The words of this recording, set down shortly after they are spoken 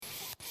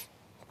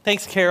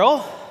Thanks, Carol.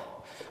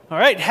 All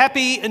right,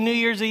 happy New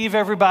Year's Eve,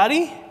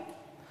 everybody.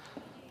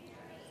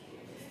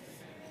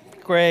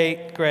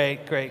 Great.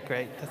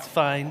 That's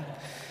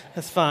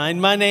fine.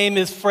 My name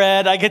is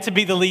Fred. I get to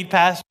be the lead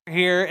pastor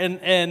here,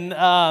 and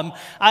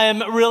I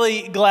am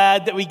really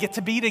glad that we get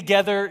to be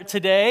together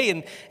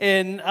today.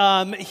 And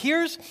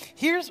here's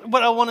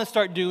what I want to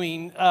start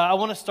doing. I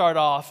want to start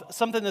off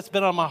something that's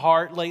been on my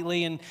heart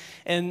lately.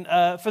 And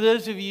for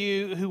those of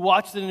you who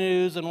watch the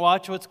news and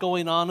watch what's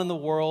going on in the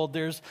world,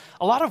 there's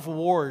a lot of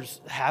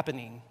wars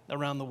happening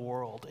around the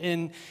world,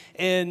 and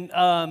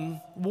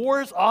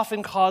wars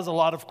often cause a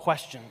lot of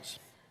questions.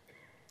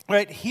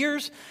 Right,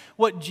 here's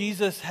what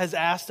Jesus has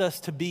asked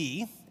us to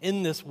be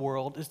in this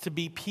world, is to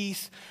be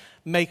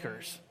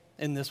peacemakers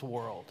in this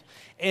world.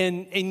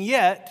 And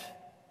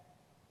yet,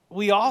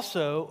 we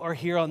also are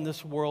here on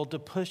this world to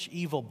push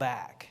evil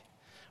back,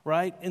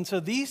 right? And so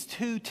these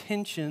two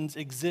tensions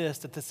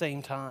exist at the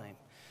same time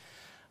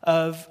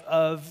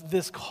of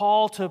this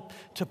call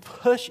to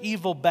push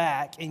evil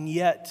back and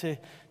yet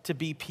to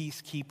be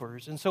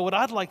peacekeepers. And so what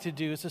I'd like to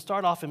do is to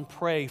start off and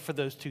pray for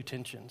those two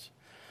tensions.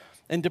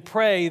 And to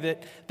pray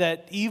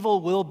that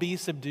evil will be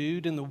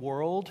subdued in the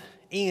world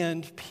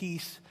and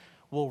peace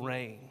will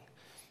reign.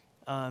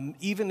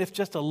 Even if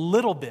just a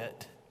little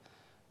bit,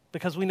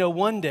 because we know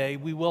one day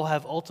we will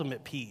have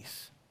ultimate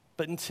peace.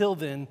 But until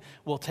then,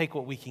 we'll take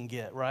what we can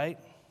get, right?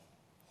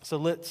 So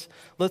let's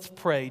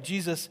pray.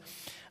 Jesus,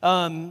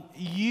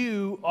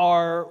 you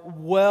are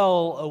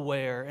well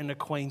aware and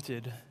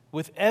acquainted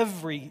with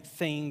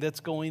everything that's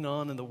going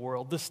on in the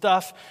world. The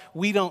stuff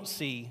we don't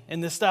see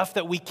and the stuff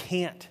that we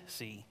can't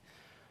see.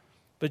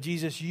 But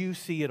Jesus, you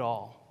see it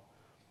all.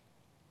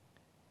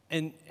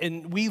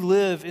 And we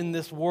live in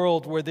this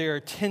world where there are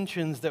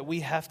tensions that we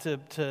have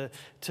to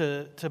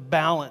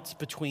balance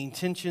between,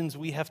 tensions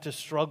we have to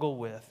struggle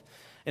with.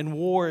 And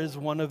war is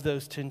one of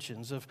those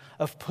tensions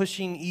of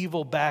pushing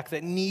evil back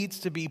that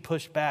needs to be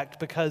pushed back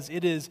because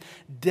it is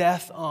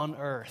death on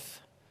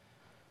earth.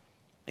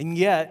 And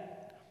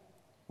yet,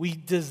 we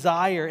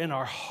desire in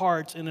our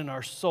hearts and in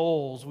our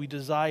souls, we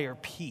desire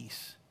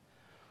peace.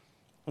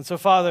 And so,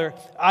 Father,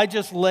 I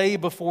just lay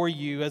before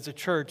you as a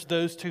church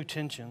those two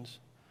tensions.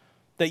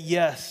 That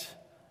yes,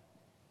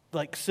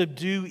 like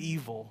subdue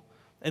evil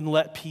and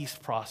let peace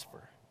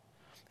prosper.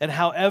 And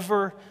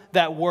however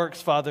that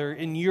works, Father,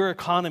 in your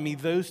economy,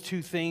 those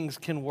two things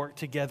can work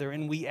together.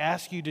 And we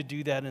ask you to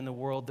do that in the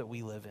world that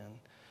we live in.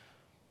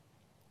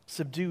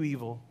 Subdue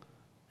evil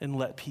and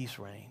let peace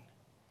reign.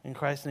 In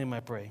Christ's name I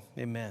pray,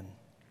 amen.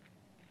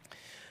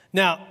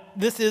 Now,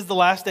 this is the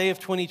last day of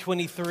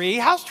 2023.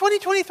 How's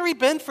 2023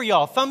 been for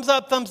y'all? Thumbs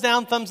up, thumbs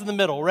down, thumbs in the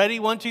middle. Ready?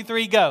 1, 2,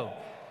 3, go.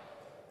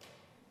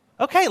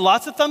 Okay,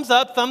 lots of thumbs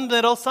up, thumb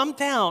middle, thumb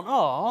down.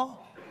 Aw.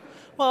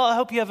 Well, I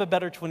hope you have a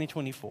better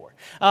 2024.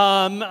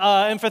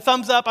 And for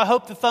thumbs up, I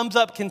hope the thumbs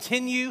up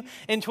continue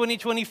in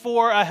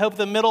 2024. I hope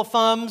the middle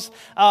thumbs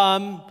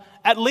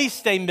at least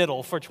stay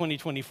middle for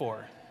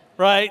 2024.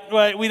 Right.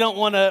 We don't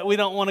want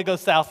to go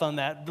south on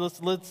that.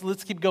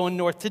 Let's keep going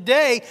north.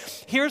 Today,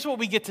 here's what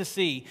we get to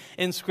see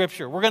in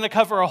Scripture. We're going to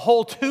cover a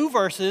whole 2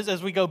 verses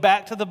as we go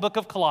back to the book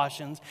of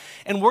Colossians,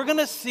 and we're going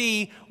to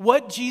see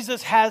what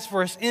Jesus has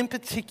for us in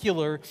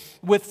particular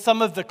with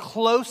some of the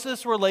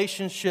closest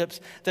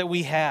relationships that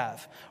we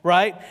have.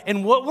 Right?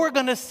 And what we're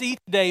going to see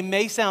today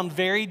may sound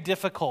very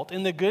difficult,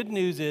 and the good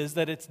news is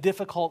that it's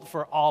difficult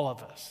for all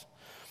of us.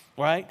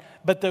 Right?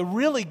 But the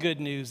really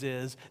good news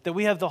is that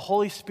we have the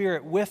Holy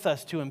Spirit with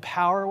us to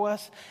empower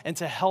us and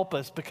to help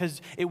us, because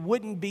it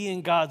wouldn't be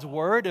in God's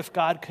word if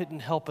God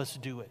couldn't help us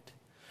do it.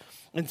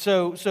 And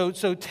so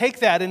take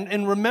that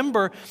and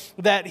remember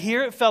that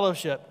here at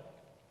Fellowship,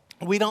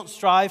 we don't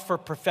strive for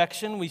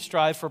perfection, we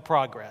strive for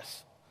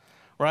progress.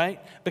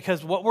 Right?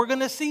 Because what we're going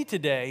to see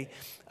today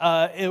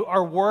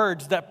are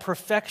words that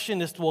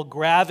perfectionists will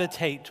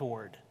gravitate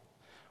toward.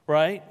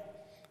 Right?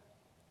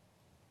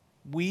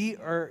 We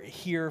are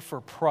here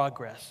for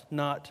progress,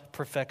 not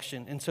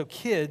perfection. And so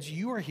kids,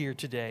 you are here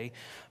today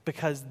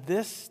because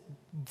this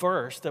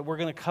verse that we're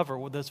going to cover,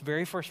 this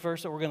very first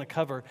verse that we're going to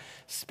cover,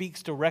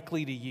 speaks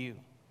directly to you,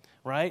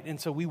 right? And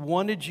so we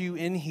wanted you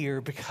in here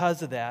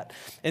because of that.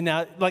 And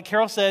now, like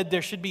Carol said,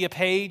 there should be a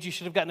page. You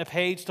should have gotten a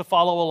page to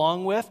follow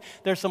along with.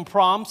 There's some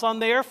prompts on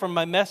there from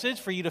my message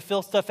for you to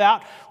fill stuff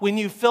out. When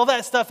you fill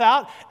that stuff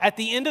out, at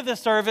the end of the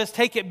service,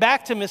 take it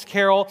back to Miss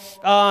Carol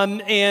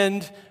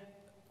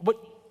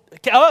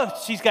Oh,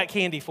 she's got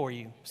candy for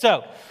you.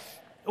 So,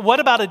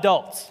 what about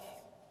adults?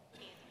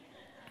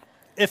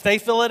 If they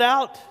fill it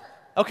out?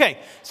 Okay,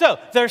 so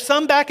there's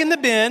some back in the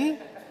bin.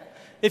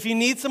 If you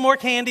need some more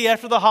candy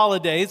after the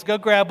holidays, go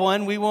grab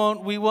one. We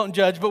won't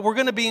judge, but we're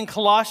going to be in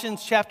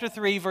Colossians chapter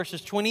 3,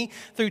 verses 20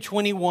 through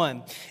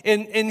 21.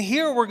 And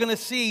here we're going to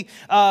see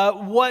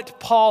what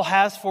Paul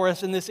has for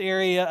us in this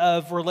area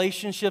of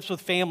relationships with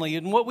family.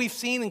 And what we've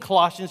seen in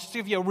Colossians, just to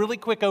give you a really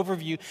quick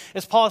overview,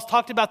 is Paul has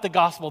talked about the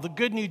gospel, the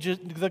good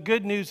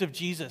news of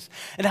Jesus,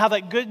 and how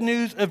that good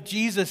news of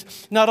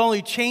Jesus not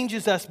only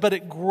changes us, but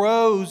it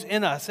grows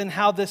in us, and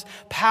how this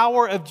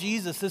power of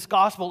Jesus, this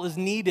gospel, is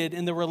needed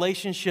in the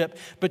relationship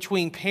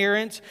between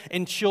parents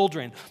and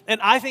children.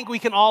 And I think we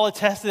can all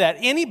attest to that.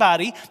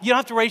 Anybody, you don't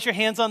have to raise your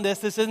hands on this.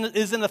 This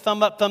isn't a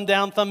thumb up, thumb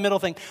down, thumb middle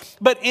thing.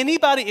 But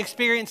anybody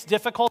experience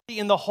difficulty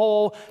in the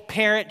whole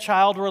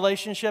parent-child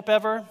relationship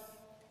ever?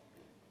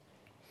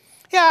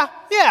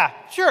 Yeah,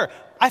 sure.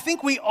 I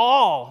think we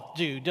all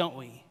do, don't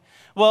we?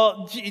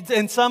 Well,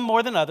 and some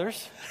more than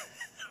others.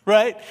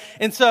 Right?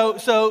 And so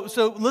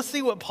let's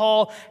see what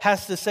Paul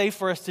has to say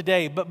for us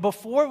today. But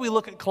before we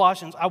look at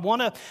Colossians, I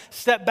want to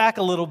step back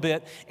a little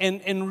bit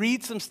and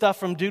read some stuff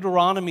from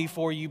Deuteronomy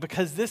for you,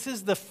 because this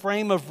is the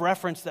frame of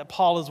reference that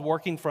Paul is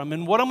working from.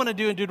 And what I'm going to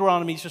do in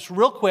Deuteronomy is just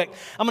real quick,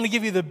 I'm going to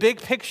give you the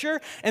big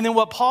picture, and then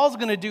what Paul's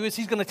going to do is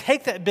he's going to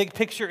take that big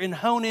picture and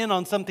hone in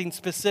on something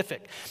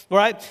specific.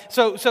 Right?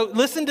 So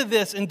listen to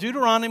this. In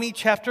Deuteronomy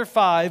chapter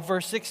 5,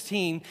 verse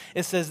 16,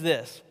 it says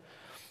this.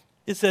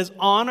 It says,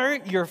 honor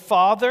your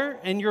father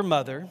and your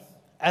mother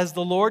as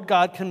the Lord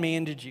God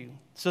commanded you,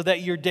 so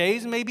that your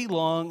days may be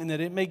long and that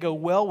it may go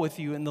well with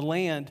you in the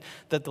land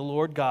that the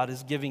Lord God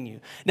is giving you.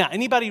 Now,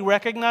 anybody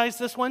recognize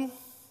this one?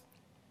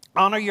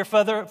 Honor your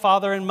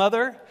father and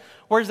mother.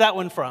 Where's that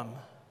one from?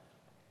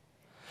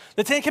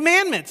 The Ten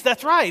Commandments.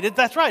 That's right.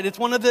 It's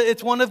one of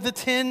the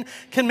 10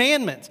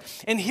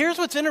 Commandments. And here's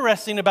what's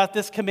interesting about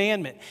this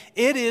commandment.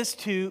 It is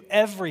to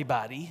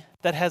everybody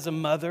that has a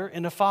mother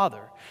and a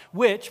father,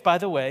 which, by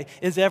the way,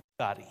 is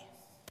everybody.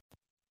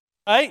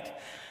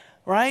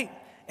 Right?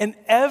 And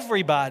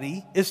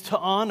everybody is to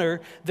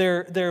honor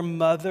their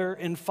mother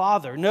and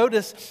father.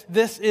 Notice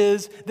this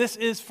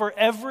is for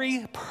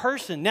every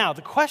person. Now,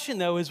 the question,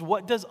 though, is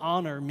what does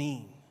honor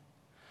mean?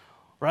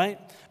 Right?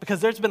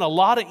 Because there's been a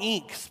lot of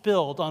ink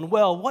spilled on,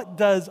 well, what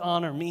does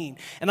honor mean?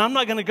 And I'm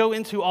not going to go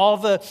into all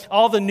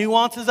the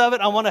nuances of it.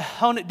 I want to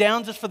hone it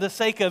down just for the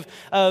sake of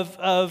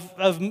honestly,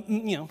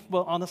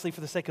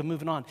 for the sake of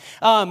moving on.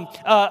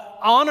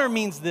 Honor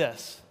means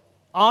this.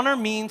 Honor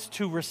means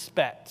to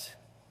respect.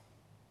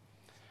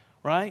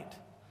 Right?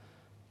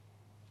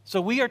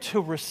 So we are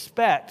to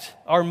respect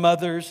our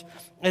mothers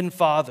and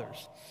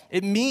fathers.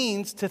 It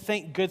means to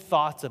think good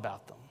thoughts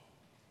about them.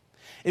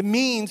 It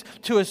means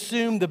to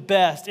assume the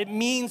best. It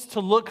means to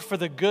look for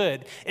the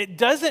good. It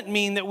doesn't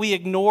mean that we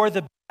ignore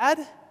the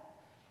bad,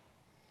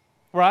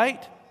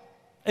 right?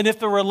 And if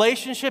the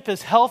relationship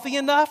is healthy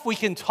enough, we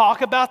can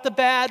talk about the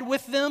bad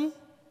with them.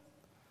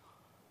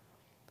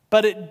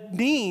 But it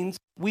means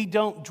we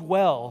don't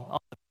dwell on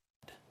the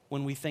bad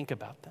when we think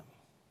about them.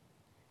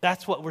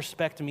 That's what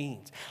respect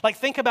means. Like,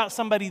 think about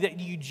somebody that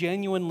you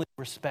genuinely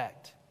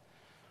respect.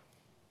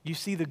 You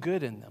see the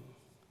good in them,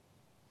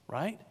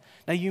 right?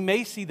 Now, you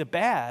may see the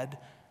bad,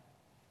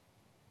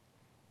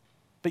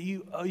 but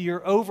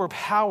you're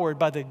overpowered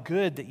by the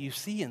good that you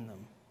see in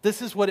them.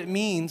 This is what it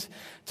means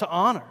to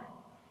honor,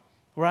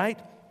 right?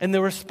 And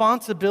the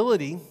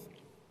responsibility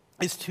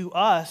is to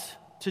us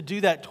to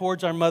do that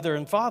towards our mother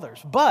and fathers.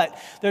 But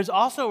there's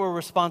also a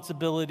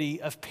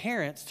responsibility of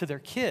parents to their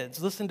kids.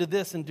 Listen to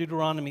this in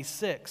Deuteronomy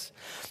 6.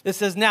 It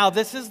says, now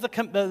this is the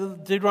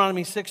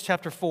Deuteronomy 6,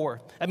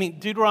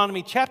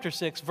 Deuteronomy chapter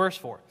 6, verse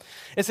 4.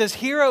 It says,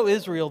 hear, O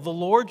Israel, the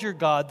Lord your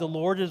God, the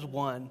Lord is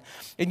one.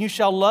 And you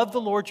shall love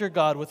the Lord your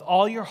God with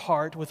all your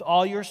heart, with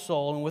all your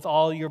soul, and with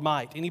all your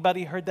might.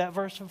 Anybody heard that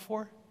verse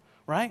before?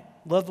 Right?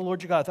 Love the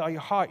Lord your God with all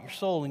your heart, your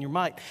soul, and your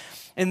might.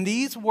 And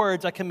these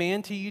words I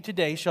command to you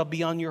today shall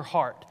be on your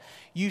heart.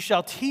 You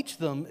shall teach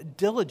them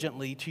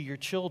diligently to your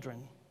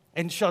children,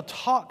 and shall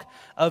talk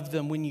of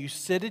them when you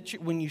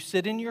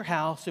sit in your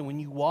house, and when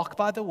you walk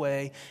by the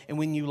way, and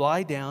when you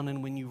lie down,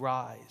 and when you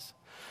rise.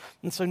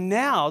 And so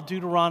now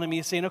Deuteronomy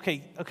is saying,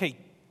 okay,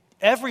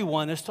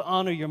 everyone is to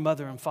honor your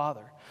mother and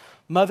father.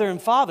 Mother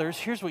and fathers,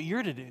 here's what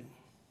you're to do.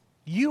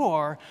 You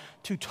are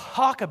to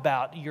talk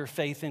about your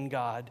faith in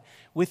God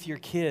with your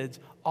kids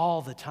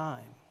all the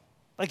time.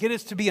 Like, it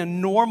is to be a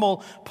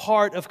normal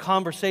part of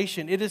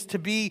conversation. It is to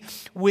be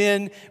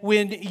when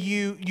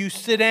you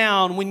sit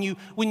down, when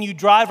you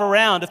drive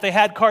around. If they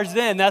had cars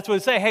then, that's what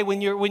it say. Hey,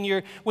 when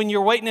you're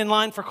waiting in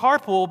line for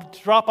carpool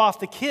to drop off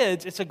the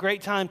kids, it's a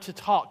great time to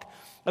talk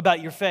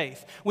about your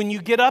faith. When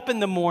you get up in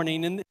the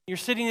morning and you're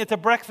sitting at the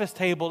breakfast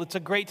table, it's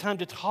a great time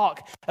to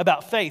talk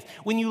about faith.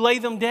 When you lay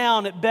them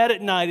down at bed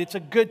at night, it's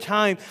a good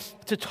time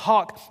to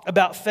talk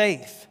about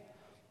faith.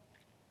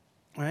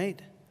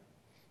 Right?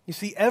 You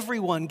see,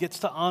 everyone gets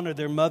to honor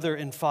their mother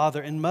and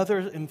father, and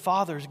mothers and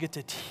fathers get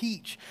to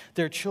teach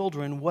their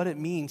children what it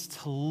means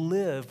to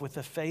live with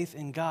a faith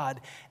in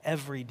God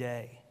every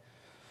day.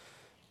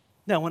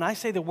 Now, when I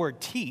say the word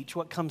teach,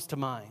 what comes to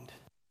mind?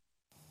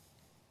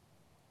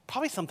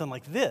 Probably something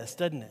like this,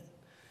 doesn't it?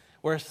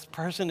 Where a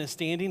person is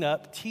standing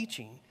up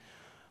teaching.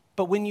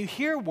 But when you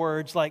hear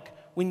words like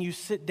when you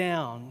sit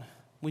down,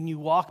 when you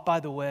walk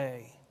by the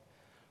way,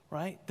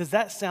 right? Does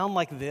that sound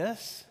like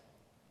this?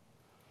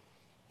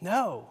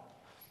 No.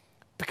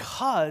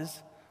 Because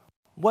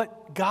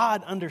what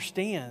God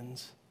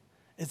understands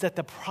is that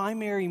the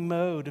primary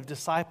mode of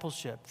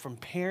discipleship from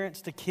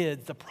parents to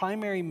kids, the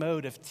primary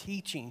mode of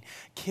teaching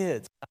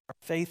kids our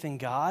faith in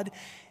God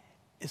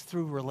is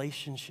through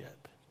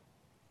relationship.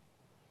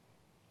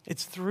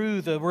 It's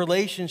through the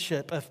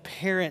relationship of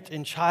parent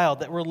and child.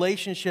 That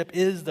relationship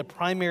is the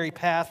primary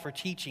path for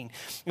teaching.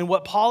 And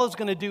what Paul is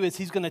going to do is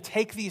he's going to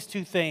take these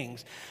two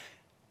things,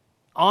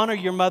 honor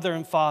your mother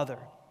and father,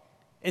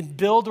 and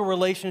build a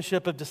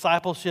relationship of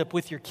discipleship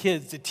with your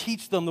kids to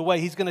teach them the way.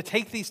 He's going to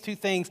take these two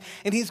things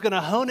and he's going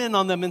to hone in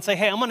on them and say,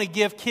 hey, I'm going to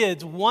give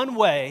kids one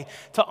way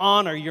to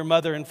honor your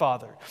mother and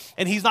father.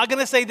 And he's not going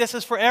to say this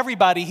is for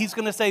everybody. He's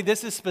going to say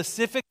this is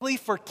specifically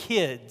for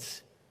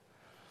kids.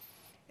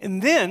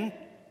 And then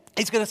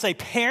he's going to say,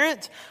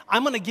 parent,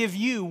 I'm going to give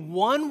you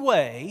one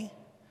way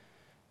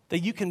that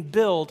you can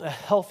build a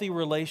healthy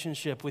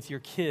relationship with your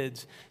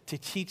kids to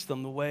teach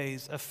them the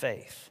ways of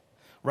faith.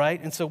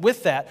 Right? And so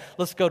with that,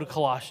 let's go to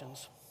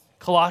Colossians.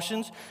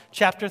 Colossians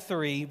chapter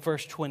 3,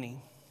 verse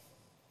 20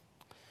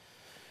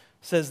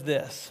 says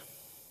this.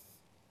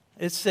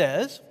 It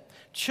says,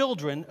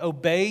 children,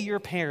 obey your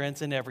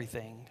parents in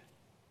everything.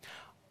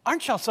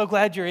 Aren't y'all so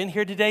glad you're in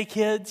here today,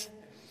 kids?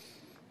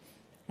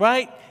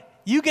 Right?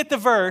 You get the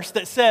verse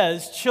that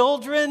says,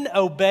 children,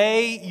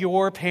 obey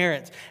your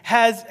parents.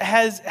 Has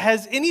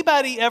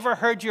anybody ever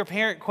heard your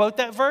parent quote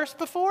that verse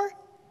before?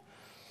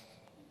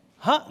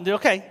 Huh?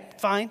 Okay.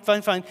 Fine.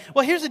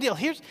 Well, here's the deal.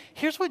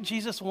 Here's what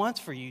Jesus wants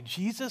for you.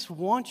 Jesus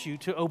wants you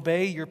to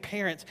obey your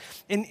parents.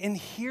 And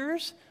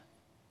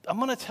I'm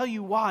going to tell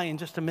you why in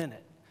just a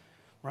minute,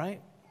 right?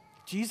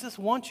 Jesus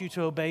wants you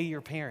to obey your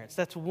parents.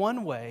 That's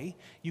one way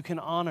you can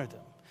honor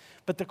them.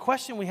 But the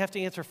question we have to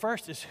answer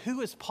first is,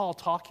 who is Paul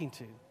talking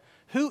to?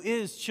 Who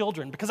is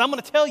children? Because I'm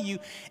going to tell you,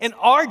 in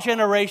our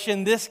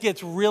generation, this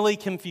gets really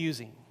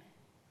confusing,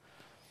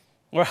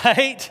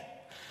 right?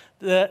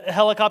 The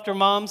helicopter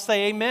moms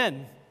say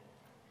amen.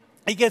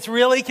 It gets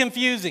really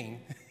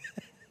confusing,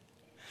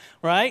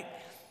 right?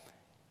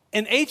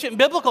 In ancient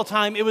biblical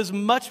time, it was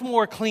much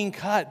more clean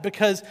cut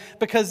because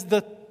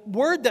the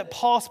word that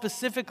Paul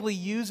specifically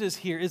uses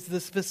here is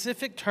the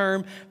specific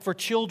term for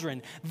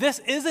children. This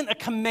isn't a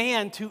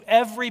command to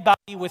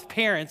everybody with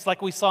parents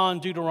like we saw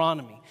in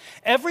Deuteronomy.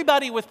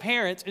 Everybody with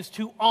parents is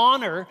to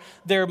honor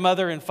their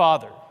mother and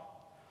father.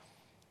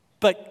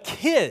 But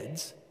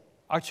kids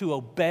are to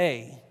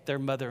obey their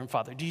mother and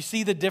father. Do you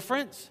see the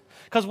difference?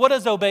 Because what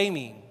does obey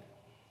mean?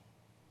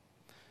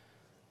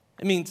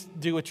 It means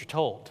do what you're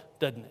told,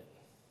 doesn't it?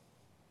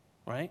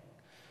 Right?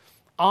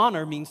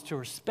 Honor means to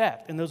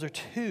respect, and those are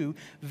two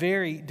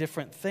very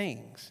different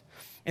things.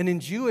 And in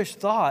Jewish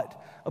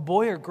thought, a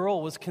boy or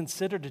girl was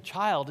considered a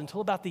child until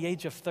about the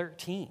age of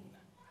 13.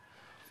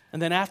 And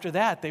then after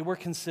that, they were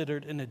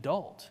considered an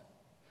adult,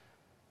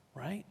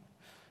 right?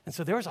 And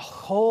so there was a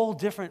whole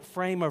different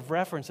frame of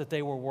reference that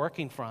they were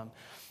working from.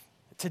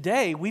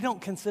 Today, we don't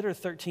consider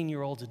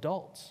 13-year-olds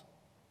adults.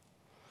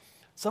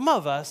 Some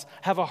of us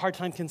have a hard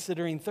time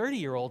considering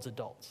 30-year-olds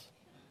adults,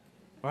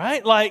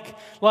 right? Like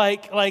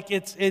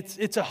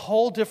it's a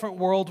whole different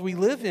world we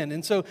live in.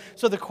 And so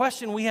the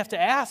question we have to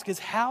ask is,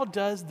 how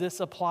does this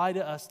apply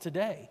to us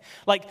today?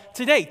 Like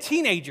today,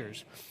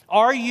 teenagers,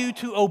 are you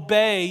to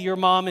obey your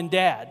mom and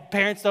dad?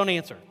 Parents don't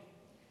answer,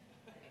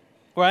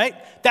 right?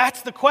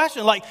 That's the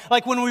question.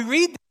 Like when we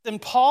read this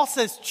and Paul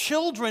says,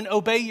 children,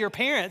 obey your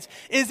parents,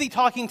 is he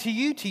talking to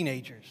you,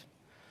 teenagers?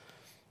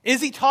 Is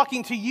he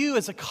talking to you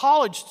as a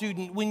college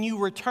student when you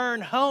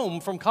return home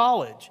from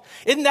college?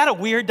 Isn't that a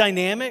weird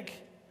dynamic?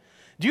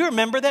 Do you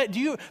remember that?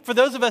 For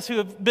those of us who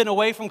have been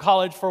away from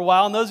college for a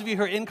while, and those of you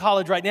who are in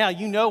college right now,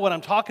 you know what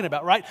I'm talking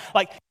about, right?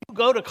 Like you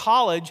go to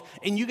college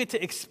and you get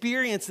to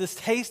experience this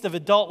taste of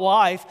adult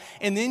life,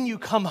 and then you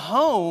come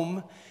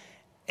home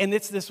and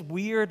it's this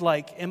weird,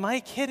 like, am I a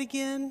kid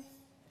again?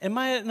 Am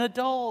I an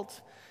adult?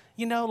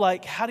 You know,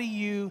 like, how do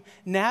you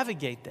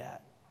navigate that?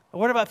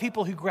 What about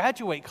people who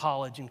graduate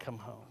college and come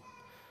home,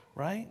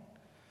 right?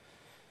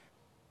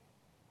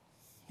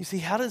 You see,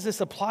 how does this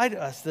apply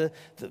to us?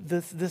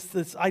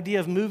 This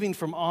idea of moving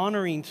from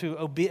honoring to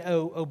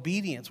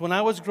obedience. When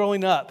I was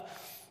growing up,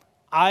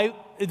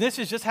 this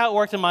is just how it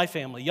worked in my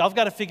family. Y'all have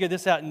got to figure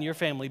this out in your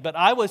family. But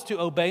I was to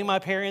obey my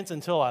parents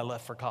until I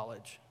left for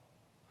college.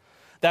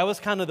 That was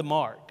kind of the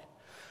mark.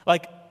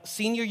 Like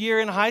senior year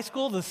in high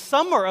school, the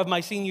summer of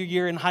my senior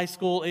year in high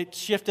school, it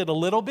shifted a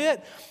little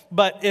bit.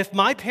 But if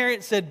my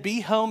parents said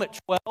be home at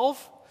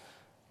 12,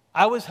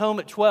 I was home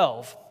at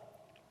 12,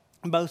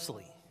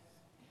 mostly.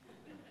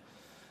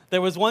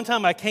 There was one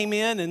time I came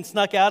in and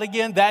snuck out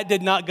again. That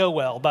did not go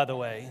well, by the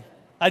way.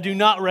 I do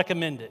not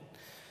recommend it.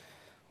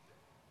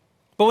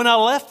 But when I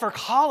left for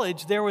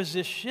college, there was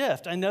this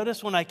shift. I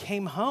noticed when I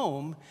came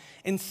home,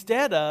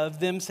 instead of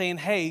them saying,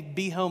 hey,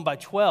 be home by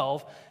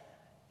 12,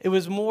 it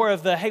was more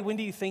of the, hey, when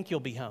do you think you'll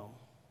be home?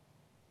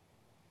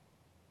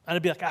 And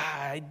I'd be like,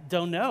 I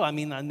don't know. I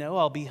mean, I know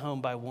I'll be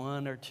home by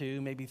 1 or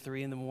 2, maybe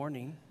 3 in the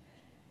morning.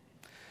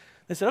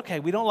 They said, okay,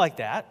 we don't like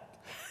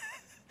that,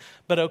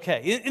 but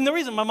okay. And the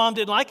reason my mom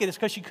didn't like it is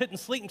because she couldn't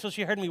sleep until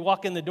she heard me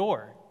walk in the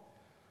door,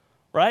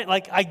 right?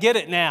 Like, I get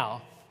it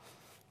now.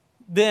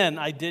 Then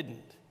I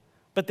didn't.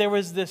 But there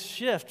was this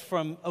shift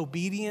from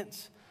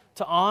obedience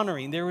to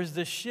honoring. There was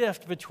this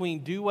shift between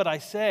do what I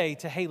say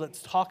to, hey,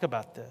 let's talk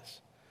about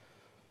this.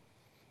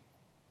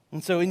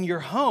 And so in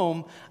your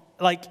home,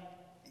 like,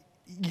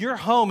 your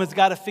home has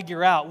got to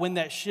figure out when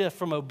that shift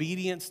from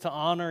obedience to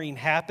honoring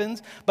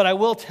happens. But I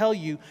will tell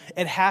you,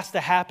 it has to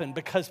happen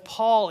because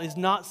Paul is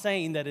not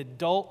saying that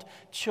adult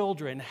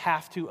children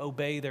have to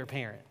obey their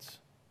parents.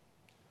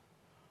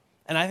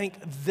 And I think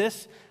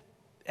this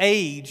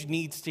age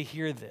needs to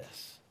hear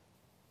this.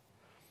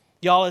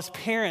 Y'all, as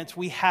parents,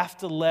 we have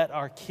to let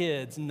our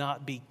children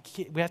not be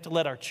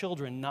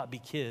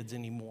kids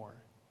anymore.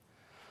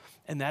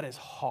 And that is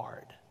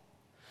hard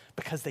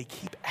because they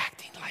keep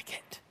acting like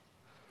it.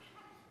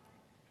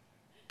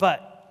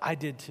 But I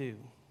did too.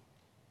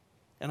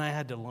 And I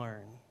had to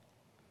learn.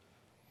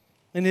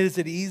 And is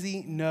it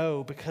easy?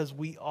 No, because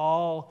we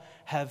all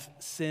have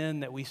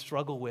sin that we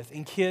struggle with.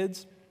 And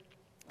kids,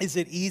 is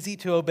it easy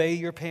to obey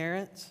your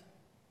parents?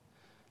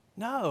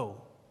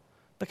 No,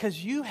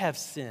 because you have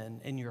sin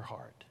in your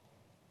heart.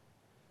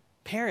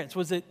 Parents,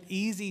 was it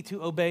easy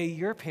to obey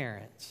your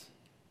parents?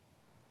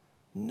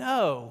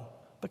 No,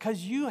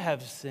 because you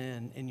have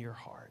sin in your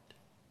heart.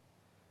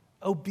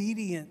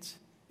 Obedience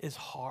is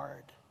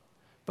hard.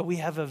 But we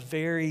have a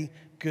very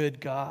good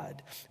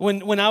God.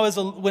 When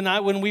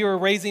we were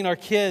raising our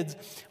kids,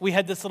 we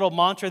had this little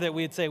mantra that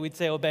we'd say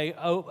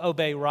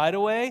obey right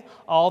away,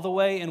 all the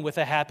way, and with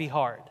a happy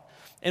heart.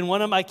 And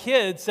one of my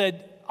kids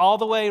said, all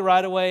the way,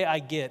 right away, I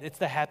get. It's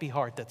the happy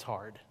heart that's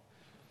hard.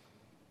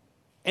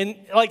 And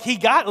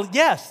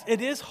yes,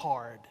 it is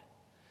hard.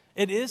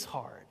 It is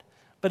hard.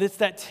 But it's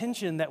that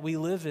tension that we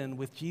live in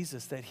with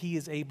Jesus that he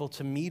is able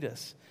to meet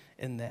us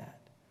in that.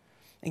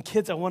 And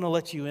kids, I want to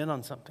let you in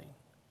on something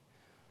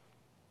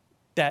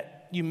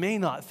that you may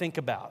not think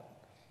about,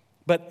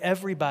 but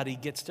everybody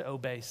gets to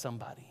obey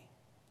somebody.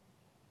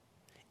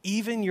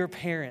 Even your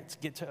parents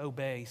get to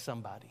obey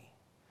somebody.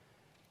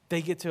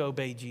 They get to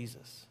obey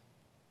Jesus.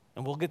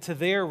 And we'll get to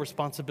their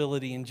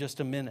responsibility in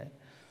just a minute.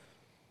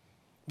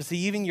 But see,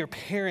 even your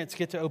parents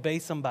get to obey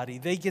somebody.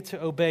 They get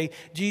to obey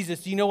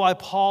Jesus. Do you know why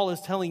Paul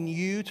is telling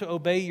you to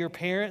obey your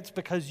parents?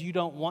 Because you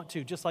don't want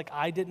to. Just like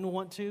I didn't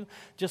want to.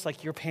 Just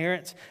like your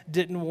parents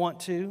didn't want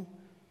to.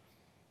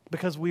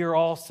 Because we are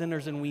all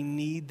sinners and we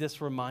need this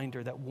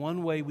reminder that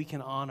one way we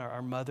can honor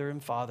our mother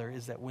and father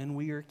is that when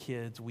we are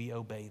kids, we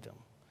obey them.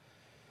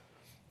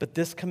 But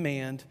this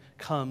command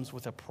comes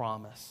with a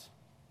promise.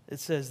 It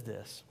says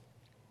this.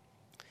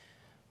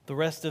 The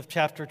rest of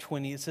chapter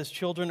 20, it says,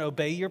 children,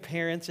 obey your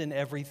parents in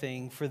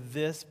everything, for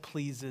this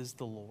pleases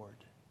the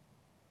Lord.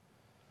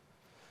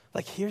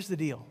 Like, here's the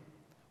deal.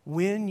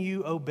 When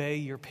you obey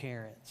your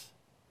parents,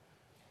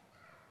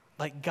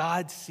 like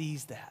God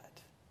sees that.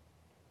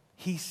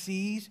 He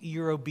sees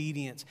your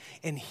obedience,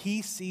 and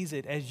he sees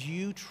it as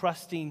you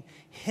trusting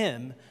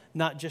him,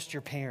 not just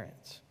your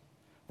parents,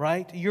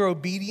 right? Your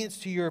obedience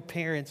to your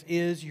parents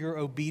is your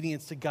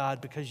obedience to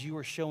God because you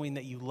are showing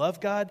that you love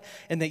God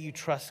and that you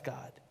trust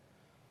God.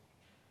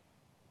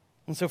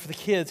 And so for the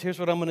kids, here's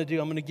what I'm going to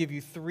do. I'm going to give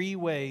you 3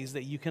 ways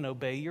that you can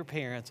obey your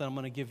parents, and I'm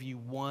going to give you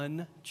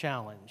 1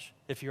 challenge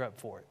if you're up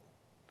for it,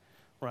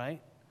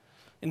 right?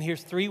 And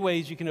here's 3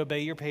 ways you can obey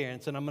your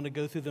parents, and I'm going to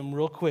go through them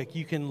real quick.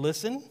 You can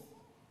listen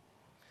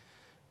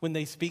when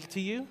they speak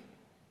to you,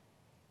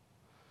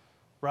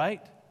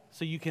 right?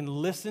 So you can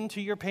listen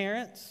to your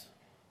parents.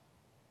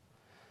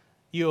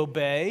 You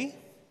obey,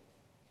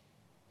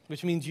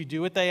 which means you do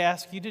what they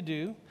ask you to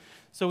do.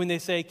 So when they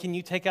say, can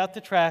you take out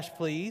the trash,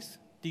 please?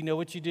 Do you know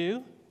what you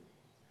do?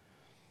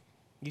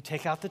 You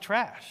take out the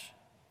trash,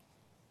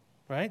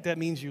 right? That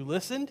means you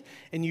listened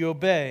and you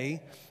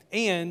obey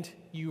and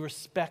you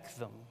respect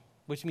them,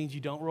 which means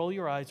you don't roll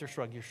your eyes or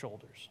shrug your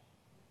shoulders,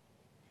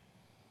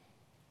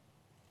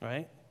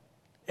 right?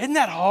 Isn't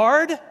that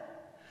hard?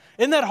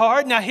 Isn't that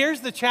hard? Now,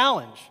 here's the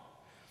challenge.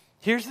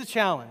 Here's the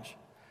challenge.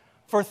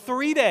 For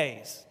 3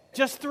 days,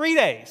 just 3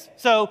 days.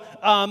 So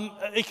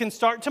it can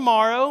start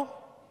tomorrow,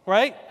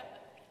 right?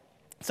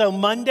 So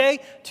Monday,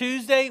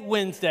 Tuesday,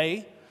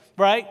 Wednesday,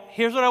 right?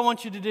 Here's what I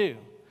want you to do.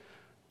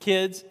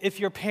 Kids, if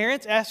your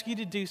parents ask you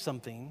to do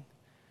something,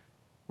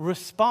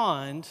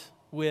 respond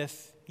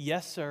with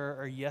yes, sir,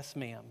 or yes,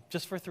 ma'am,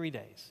 just for 3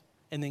 days,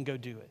 and then go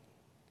do it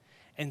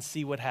and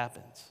see what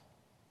happens.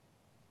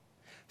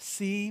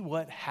 See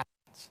what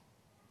happens.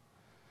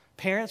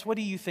 Parents, what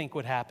do you think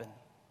would happen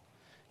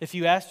if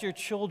you asked your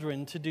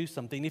children to do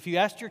something? If you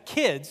asked your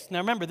kids, now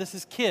remember, this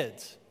is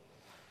kids,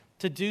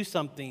 to do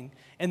something,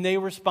 and they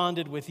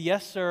responded with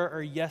yes, sir,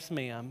 or yes,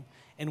 ma'am,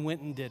 and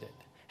went and did it.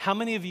 How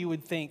many of you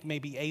would think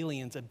maybe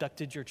aliens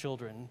abducted your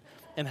children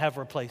and have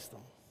replaced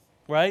them,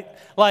 right?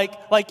 Like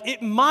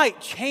it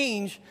might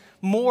change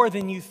more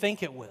than you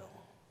think it will.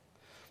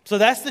 So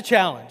that's the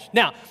challenge.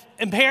 Now,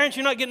 and parents,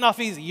 you're not getting off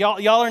easy.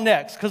 Y'all are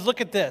next, because look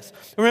at this.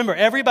 Remember,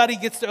 everybody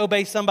gets to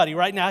obey somebody,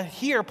 right? Now,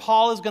 here,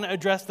 Paul is going to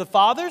address the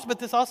fathers, but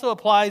this also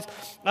applies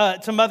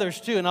to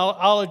mothers, too, and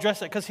I'll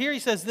address it. Because here he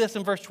says this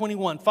in verse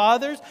 21,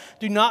 fathers,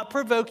 do not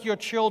provoke your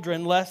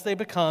children lest they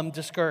become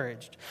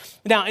discouraged.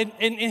 Now, and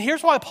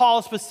here's why Paul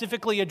is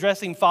specifically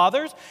addressing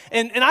fathers,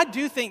 and I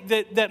do think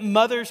that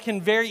mothers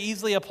can very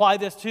easily apply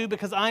this, too,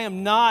 because I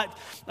am not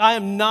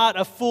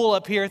a fool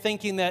up here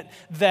thinking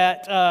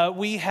that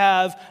we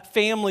have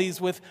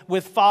families with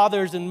with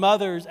fathers and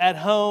mothers at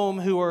home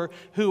who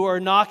are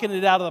knocking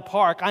it out of the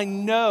park. I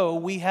know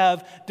we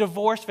have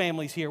divorced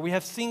families here. We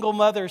have single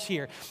mothers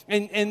here.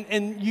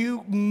 And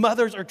you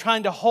mothers are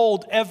trying to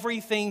hold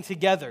everything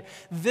together.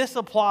 This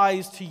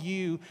applies to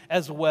you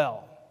as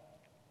well,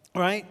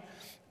 right?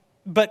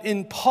 But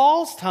in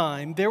Paul's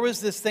time, there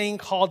was this thing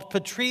called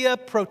patria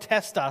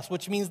potestas,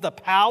 which means the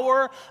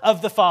power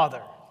of the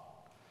father.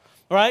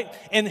 Right?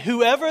 And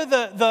whoever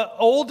the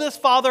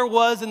oldest father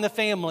was in the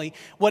family,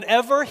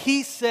 whatever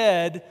he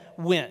said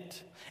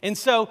went. And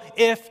so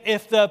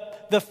if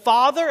the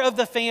father of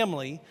the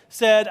family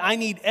said, I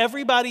need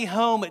everybody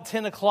home at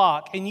 10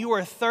 o'clock, and you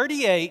were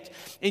 38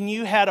 and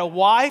you had a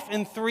wife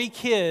and 3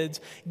 kids,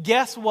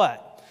 guess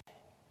what?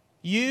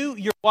 You,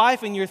 your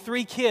wife, and your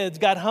 3 kids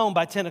got home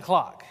by 10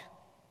 o'clock.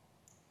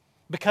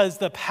 Because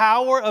the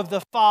power of the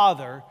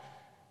father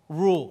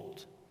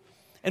ruled.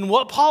 And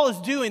what Paul is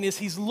doing is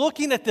he's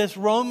looking at this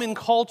Roman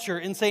culture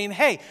and saying,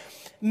 hey,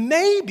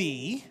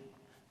 maybe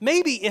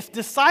if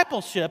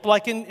discipleship,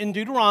 like in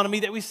Deuteronomy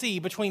that we see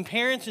between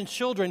parents and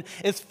children,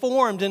 is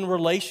formed in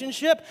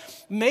relationship,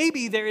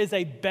 maybe there is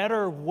a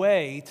better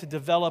way to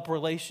develop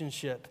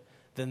relationship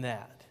than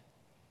that.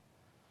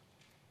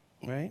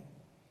 Right?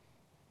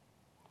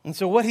 And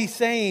so what he's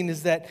saying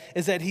is that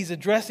he's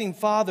addressing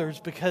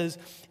fathers because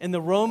in the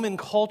Roman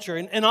culture,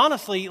 and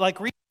honestly, like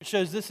research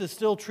shows this is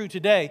still true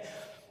today,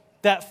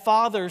 that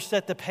fathers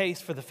set the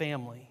pace for the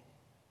family,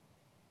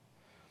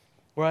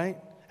 right?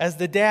 As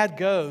the dad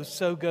goes,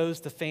 so goes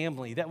the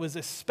family. That was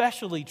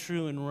especially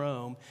true in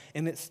Rome,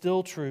 and it's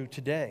still true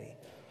today.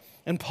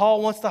 And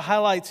Paul wants to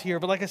highlight here,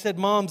 but like I said,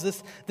 moms,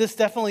 this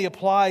definitely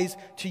applies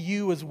to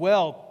you as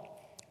well.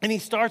 And he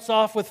starts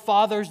off with,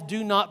 fathers,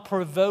 do not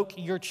provoke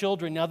your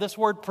children. Now, this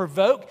word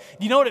provoke,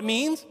 do you know what it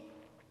means?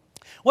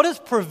 What does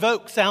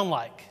provoke sound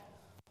like?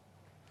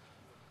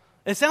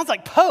 It sounds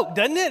like poke,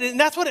 doesn't it? And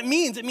that's what it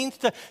means. It means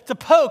to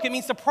poke. It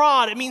means to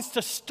prod. It means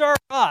to stir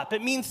up.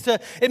 It means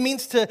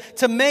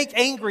to make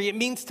angry. It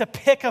means to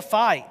pick a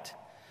fight,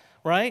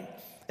 right?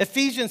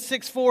 Ephesians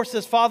 6:4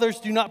 says, fathers,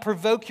 do not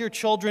provoke your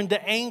children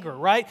to anger,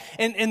 right?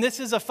 And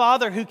this is a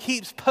father who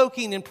keeps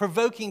poking and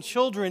provoking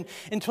children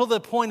until the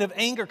point of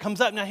anger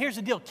comes up. Now, here's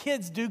the deal.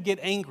 Kids do get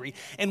angry,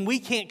 and we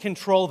can't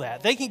control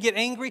that. They can get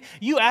angry.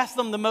 You ask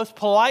them the most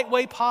polite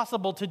way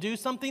possible to do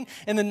something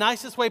in the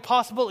nicest way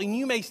possible, and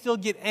you may still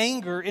get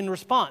anger in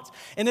response.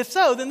 And if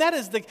so, then that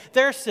is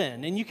their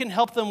sin, and you can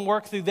help them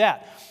work through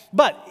that.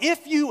 But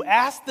if you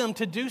ask them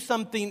to do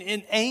something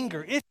in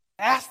anger,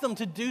 ask them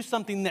to do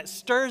something that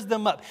stirs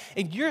them up.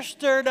 And you're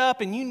stirred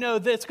up and you know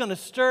that it's going to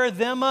stir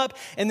them up,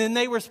 and then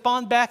they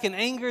respond back in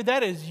anger.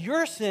 That is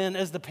your sin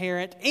as the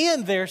parent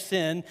and their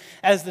sin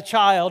as the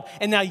child.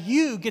 And now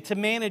you get to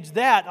manage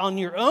that on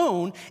your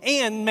own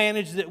and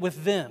manage it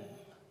with them.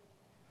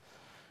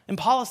 And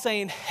Paul is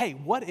saying, hey,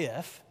 what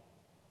if,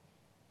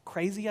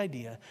 crazy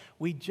idea,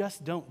 we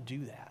just don't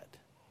do that?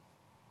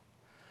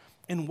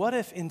 And what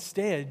if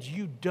instead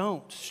you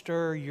don't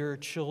stir your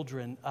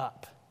children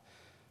up?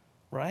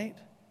 Right?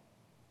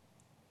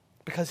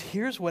 Because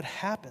here's what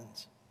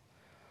happens.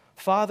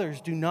 Fathers,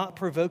 do not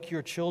provoke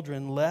your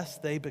children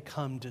lest they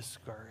become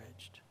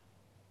discouraged.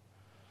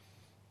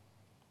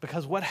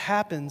 Because what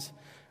happens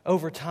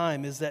over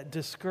time is that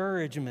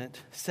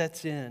discouragement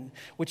sets in,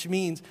 which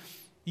means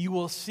you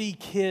will see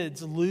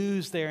kids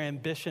lose their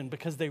ambition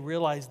because they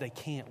realize they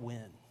can't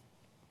win.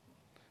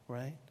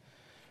 Right?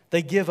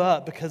 They give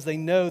up because they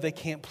know they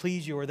can't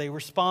please you, or they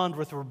respond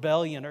with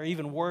rebellion, or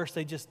even worse,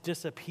 they just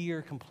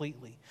disappear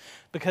completely.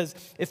 Because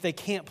if they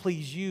can't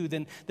please you,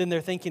 then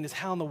they're thinking is,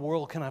 how in the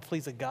world can I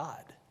please a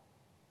God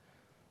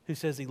who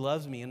says he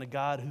loves me and a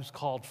God who's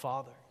called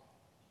Father?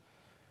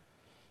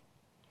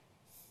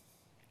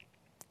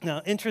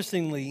 Now,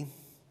 interestingly,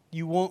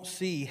 you won't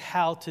see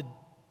how to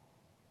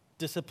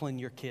discipline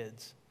your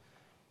kids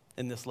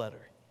in this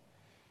letter,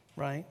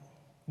 right?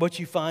 What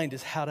you find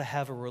is how to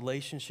have a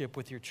relationship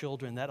with your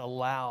children that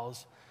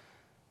allows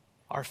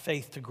our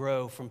faith to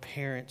grow from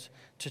parents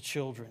to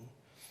children.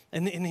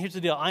 And here's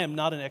the deal. I am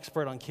not an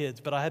expert on kids,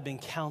 but I have been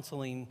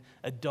counseling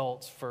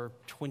adults for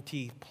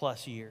 20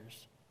 plus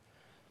years.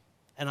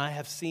 And I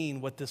have seen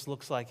what this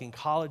looks like in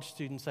college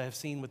students. I have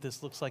seen what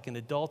this looks like in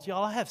adults.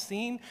 Y'all, I have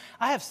seen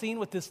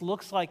what this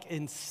looks like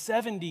in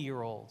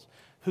 70-year-olds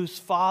whose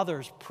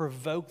fathers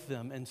provoked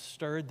them and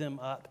stirred them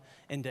up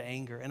into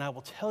anger. And I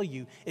will tell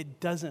you, it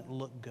doesn't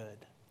look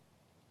good.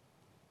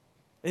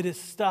 It is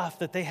stuff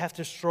that they have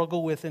to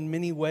struggle with in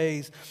many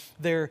ways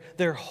their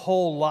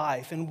whole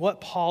life. And what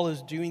Paul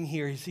is doing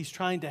here is he's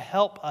trying to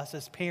help us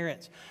as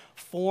parents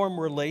form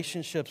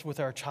relationships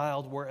with our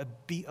child where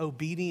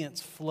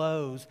obedience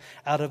flows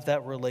out of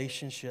that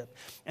relationship.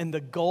 And the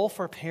goal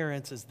for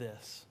parents is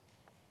this.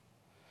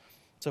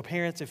 So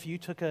parents, if you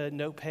took a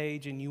note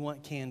page and you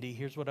want candy,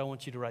 here's what I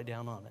want you to write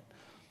down on it.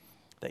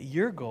 That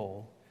your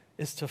goal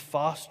is to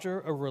foster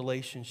a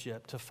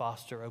relationship, to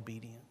foster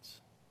obedience.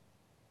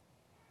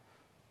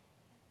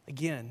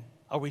 Again,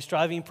 are we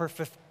striving for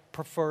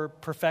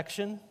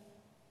perfection?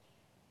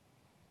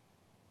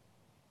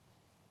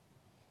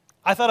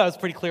 I thought I was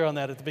pretty clear on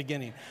that at the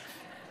beginning.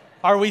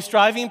 Are we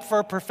striving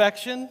for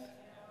perfection?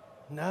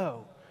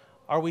 No.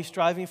 Are we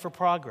striving for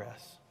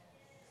progress?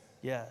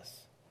 Yes.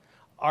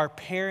 Are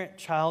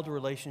parent-child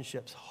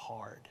relationships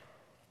hard?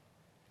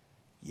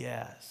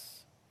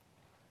 Yes.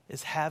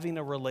 Is having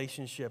a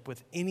relationship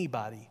with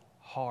anybody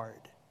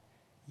hard?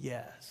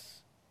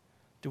 Yes.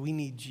 Do we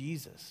need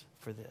Jesus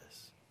for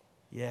this?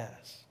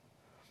 Yes.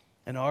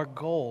 And our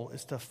goal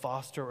is to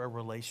foster a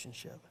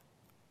relationship,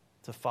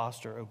 to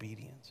foster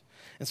obedience.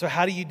 And so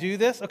how do you do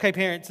this? Okay,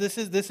 parents, this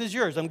is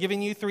yours. I'm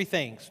giving you 3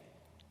 things.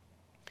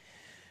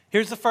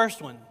 Here's the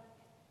first one.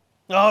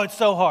 Oh, it's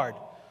so hard.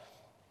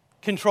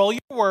 Control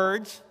your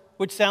words,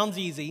 which sounds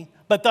easy,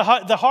 but the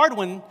hard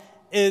one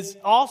is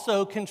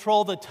also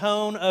control the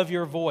tone of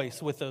your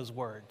voice with those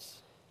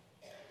words.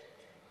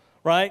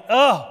 Right?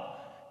 Oh,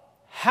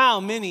 how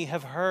many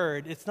have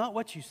heard, it's not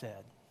what you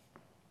said.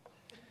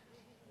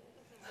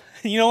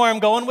 You know where I'm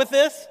going with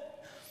this?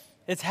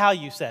 It's how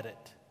you said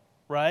it,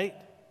 right?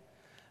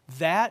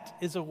 That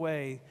is a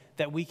way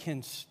that we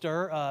can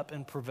stir up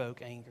and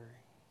provoke anger.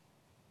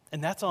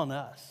 And that's on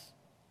us.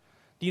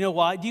 Do you know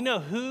why? Do you know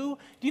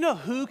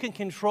who can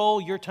control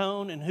your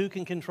tone and who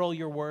can control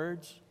your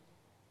words?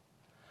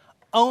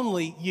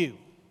 Only you.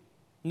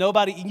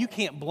 Nobody, and you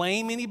can't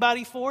blame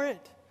anybody for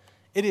it.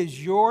 It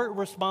is your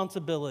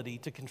responsibility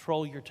to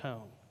control your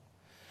tone.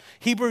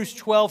 Hebrews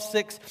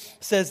 12:6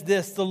 says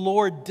this, the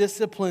Lord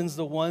disciplines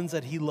the ones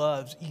that he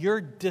loves. Your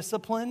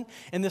discipline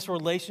in this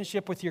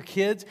relationship with your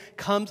kids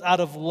comes out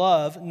of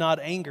love, not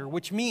anger,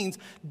 which means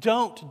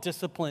don't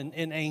discipline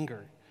in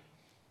anger.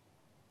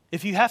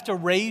 If you have to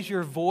raise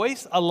your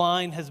voice, a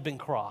line has been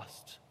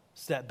crossed.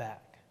 Step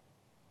back.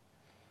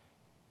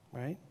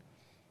 Right?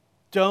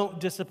 Don't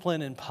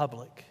discipline in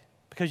public,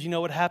 because you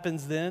know what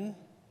happens then?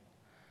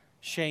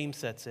 Shame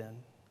sets in.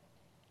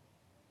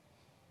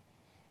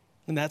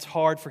 And that's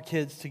hard for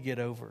kids to get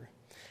over.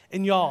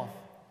 And y'all,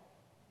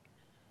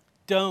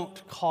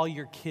 don't call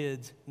your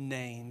kids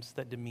names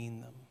that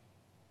demean them.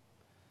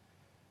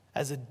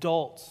 As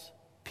adults,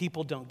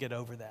 people don't get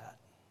over that.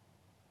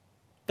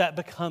 That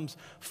becomes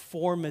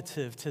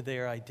formative to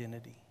their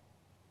identity.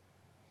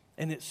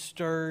 And it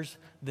stirs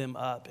them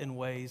up in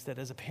ways that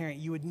as a parent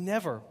you would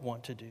never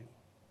want to do.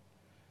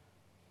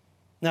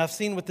 Now, I've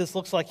seen what this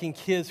looks like in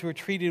kids who are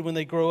treated when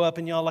they grow up.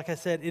 And y'all, like I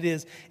said, it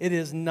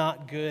is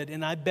not good.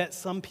 And I bet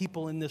some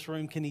people in this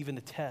room can even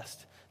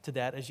attest to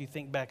that as you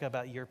think back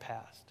about your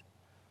past.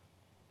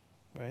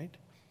 Right?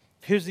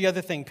 Here's the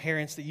other thing,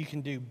 parents, that you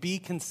can do. Be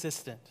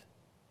consistent.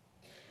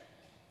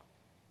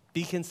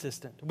 Be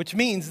consistent, which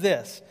means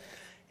this.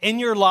 In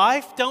your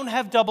life, don't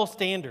have double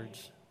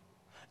standards.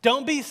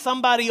 Don't be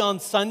somebody on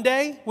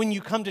Sunday when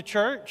you come to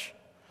church,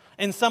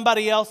 and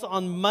somebody else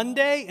on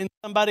Monday, and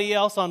somebody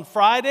else on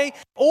Friday,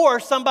 or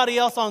somebody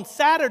else on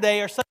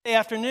Saturday or Sunday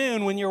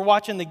afternoon when you're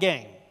watching the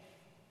game.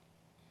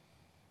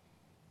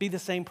 Be the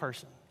same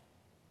person.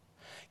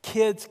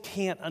 Kids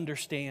can't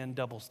understand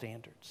double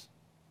standards.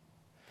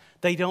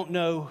 They don't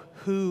know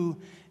who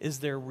is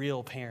their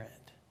real parent,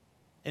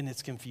 and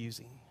it's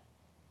confusing.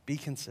 Be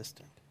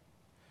consistent.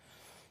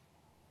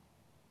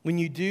 When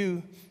you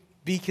do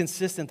be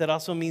consistent, that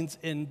also means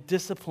in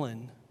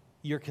discipline,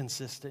 you're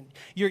consistent.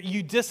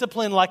 You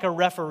discipline like a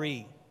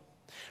referee,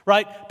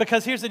 right?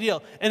 Because here's the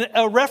deal. And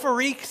a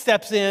referee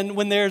steps in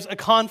when there's a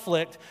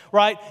conflict,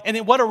 right? And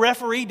then what a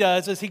referee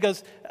does is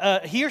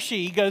he or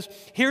she goes,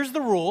 here's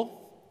the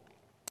rule,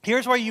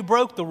 here's where you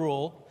broke the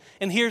rule,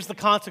 and here's the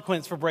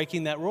consequence for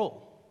breaking that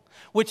rule.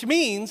 Which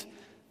means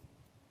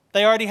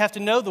they already have to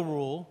know the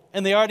rule,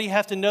 and they already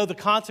have to know the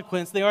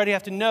consequence. They already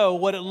have to know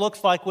what it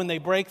looks like when they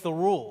break the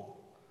rule.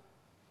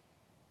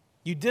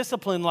 You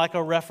discipline like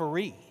a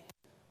referee,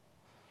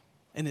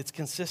 and it's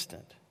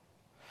consistent.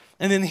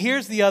 And then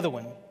here's the other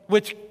one,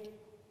 which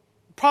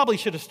probably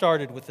should have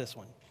started with this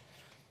one,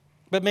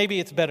 but maybe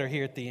it's better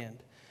here at the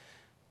end,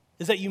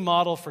 is that you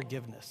model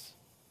forgiveness.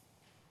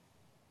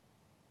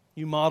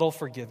 You model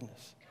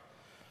forgiveness.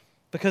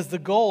 Because the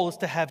goal is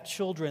to have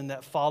children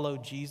that follow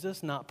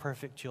Jesus, not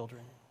perfect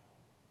children.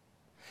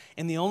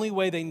 And the only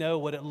way they know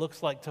what it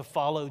looks like to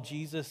follow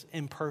Jesus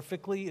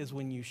imperfectly is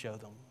when you show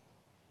them.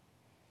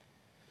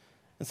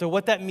 And so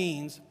what that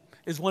means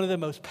is one of the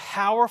most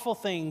powerful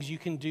things you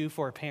can do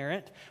for a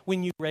parent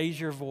when you raise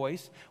your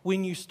voice,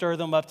 when you stir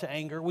them up to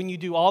anger, when you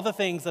do all the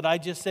things that I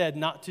just said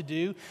not to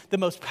do. The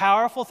most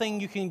powerful thing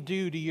you can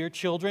do to your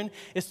children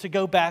is to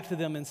go back to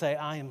them and say,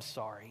 I am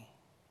sorry.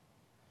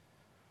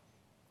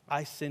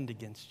 I sinned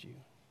against you.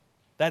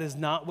 That is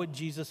not what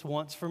Jesus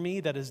wants for me.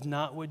 That is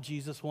not what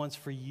Jesus wants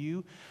for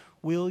you.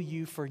 Will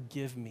you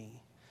forgive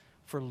me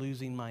for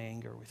losing my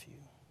anger with you?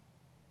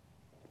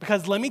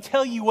 Because let me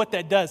tell you what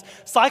that does.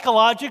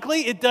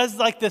 Psychologically, it does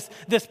like this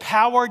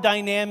power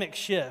dynamic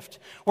shift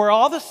where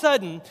all of a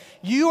sudden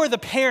you are the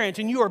parent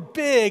and you are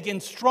big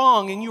and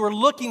strong and you are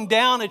looking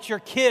down at your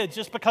kids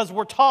just because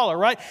we're taller,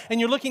 right? And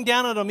you're looking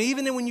down at them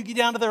even when you get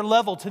down to their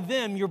level. To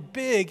them, you're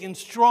big and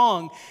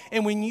strong.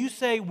 And when you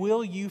say,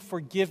 will you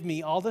forgive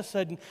me? All of a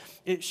sudden,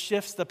 it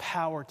shifts the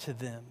power to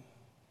them.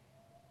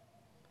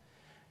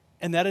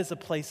 And that is a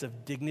place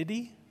of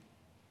dignity.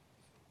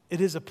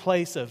 It is a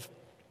place of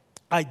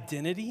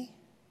identity.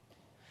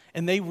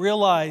 And they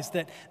realize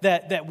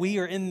that we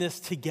are in this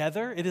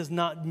together. It is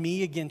not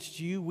me against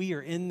you. We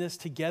are in this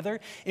together.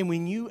 And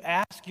when you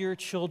ask your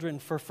children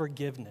for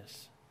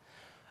forgiveness,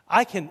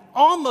 I can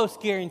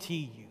almost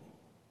guarantee you,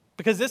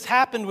 because this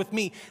happened with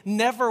me,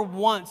 never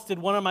once did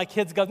one of my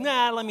kids go,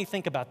 nah, let me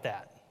think about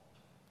that.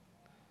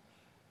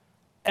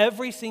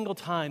 Every single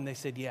time they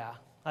said, yeah,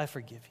 I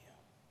forgive you.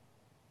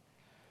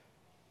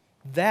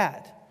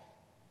 That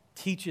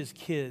teaches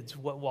kids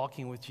what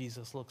walking with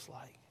Jesus looks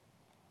like.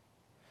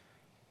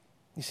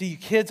 You see, your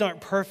kids aren't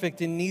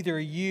perfect, and neither are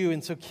you.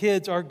 And so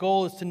kids, our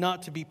goal is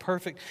not to be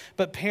perfect.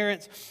 But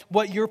parents,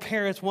 what your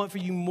parents want for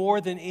you more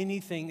than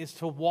anything is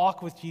to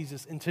walk with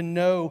Jesus and to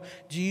know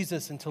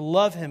Jesus and to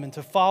love him and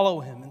to follow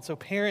him. And so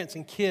parents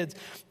and kids,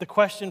 the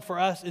question for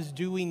us is,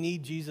 do we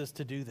need Jesus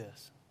to do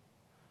this?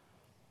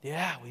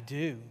 Yeah, we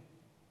do.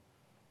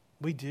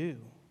 We do.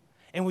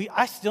 And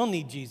I still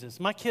need Jesus.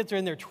 My kids are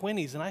in their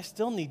 20s, and I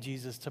still need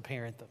Jesus to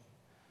parent them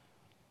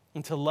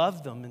and to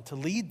love them and to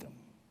lead them.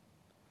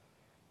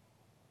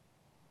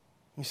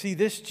 You see,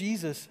 this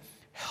Jesus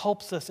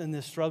helps us in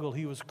this struggle.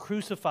 He was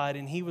crucified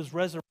and he was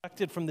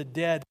resurrected from the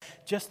dead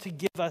just to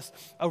give us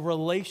a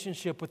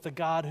relationship with the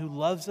God who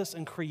loves us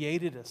and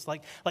created us.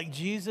 Like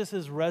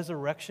Jesus'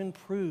 resurrection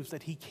proves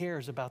that he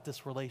cares about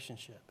this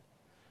relationship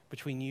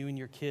between you and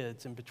your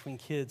kids and between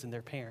kids and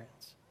their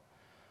parents.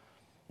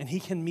 And he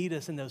can meet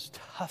us in those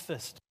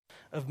toughest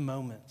of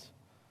moments.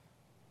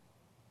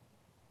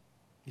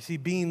 You see,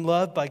 being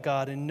loved by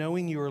God and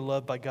knowing you are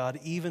loved by God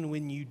even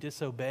when you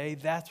disobey,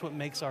 that's what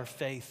makes our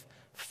faith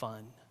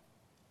fun.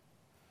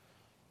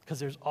 Because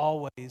there's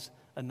always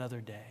another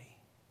day.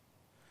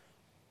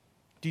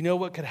 Do you know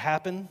what could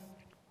happen,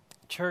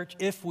 church,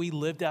 if we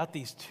lived out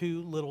these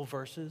two little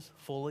verses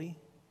fully?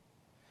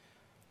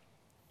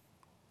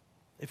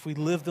 If we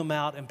lived them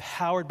out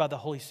empowered by the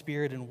Holy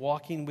Spirit and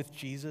walking with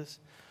Jesus,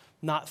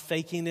 not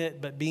faking it,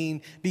 but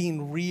being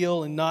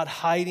real and not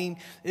hiding.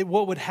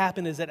 What would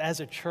happen is that as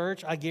a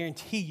church, I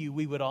guarantee you,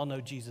 we would all know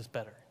Jesus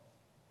better.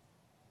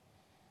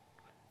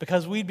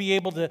 Because we'd be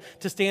able to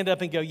stand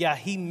up and go, yeah,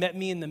 he met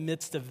me in the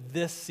midst of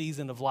this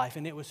season of life,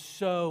 and it was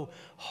so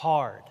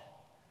hard,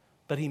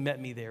 but he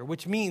met me there,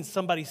 which means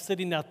somebody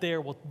sitting out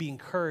there will be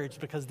encouraged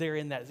because they're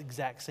in that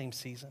exact same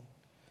season.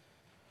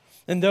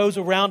 And those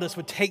around us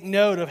would take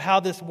note of how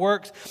this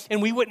works.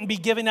 And we wouldn't be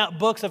giving out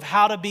books of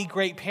how to be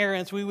great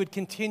parents. We would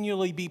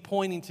continually be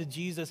pointing to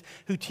Jesus,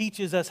 who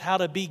teaches us how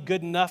to be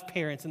good enough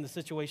parents in the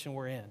situation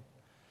we're in.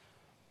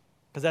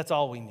 Because that's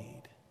all we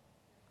need.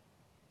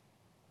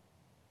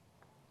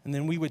 And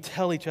then we would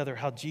tell each other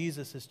how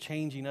Jesus is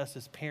changing us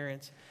as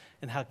parents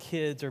and how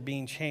kids are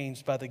being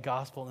changed by the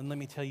gospel. And let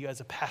me tell you,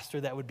 as a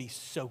pastor, that would be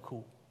so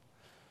cool.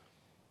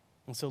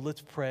 And so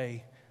let's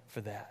pray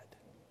for that.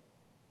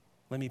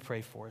 Let me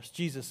pray for us.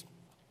 Jesus,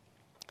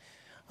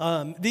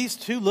 these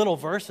two little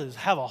verses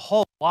have a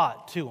whole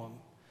lot to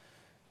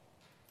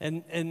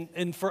them.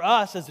 And for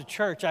us as a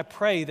church, I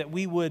pray that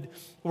we would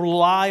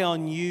rely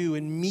on you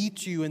and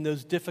meet you in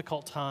those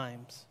difficult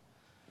times.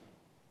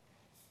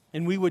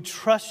 And we would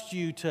trust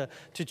you to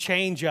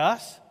change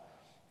us,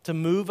 to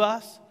move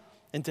us,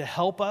 and to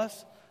help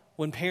us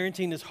when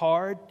parenting is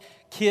hard.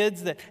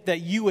 Kids, that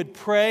you would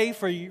pray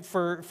for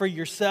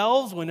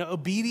yourselves when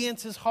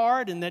obedience is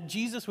hard, and that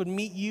Jesus would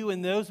meet you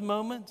in those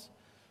moments.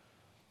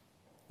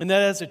 And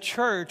that as a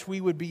church,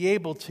 we would be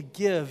able to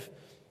give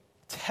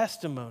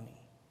testimony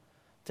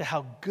to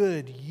how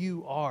good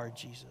you are,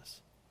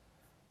 Jesus.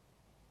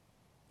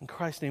 In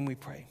Christ's name we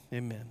pray.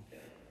 Amen.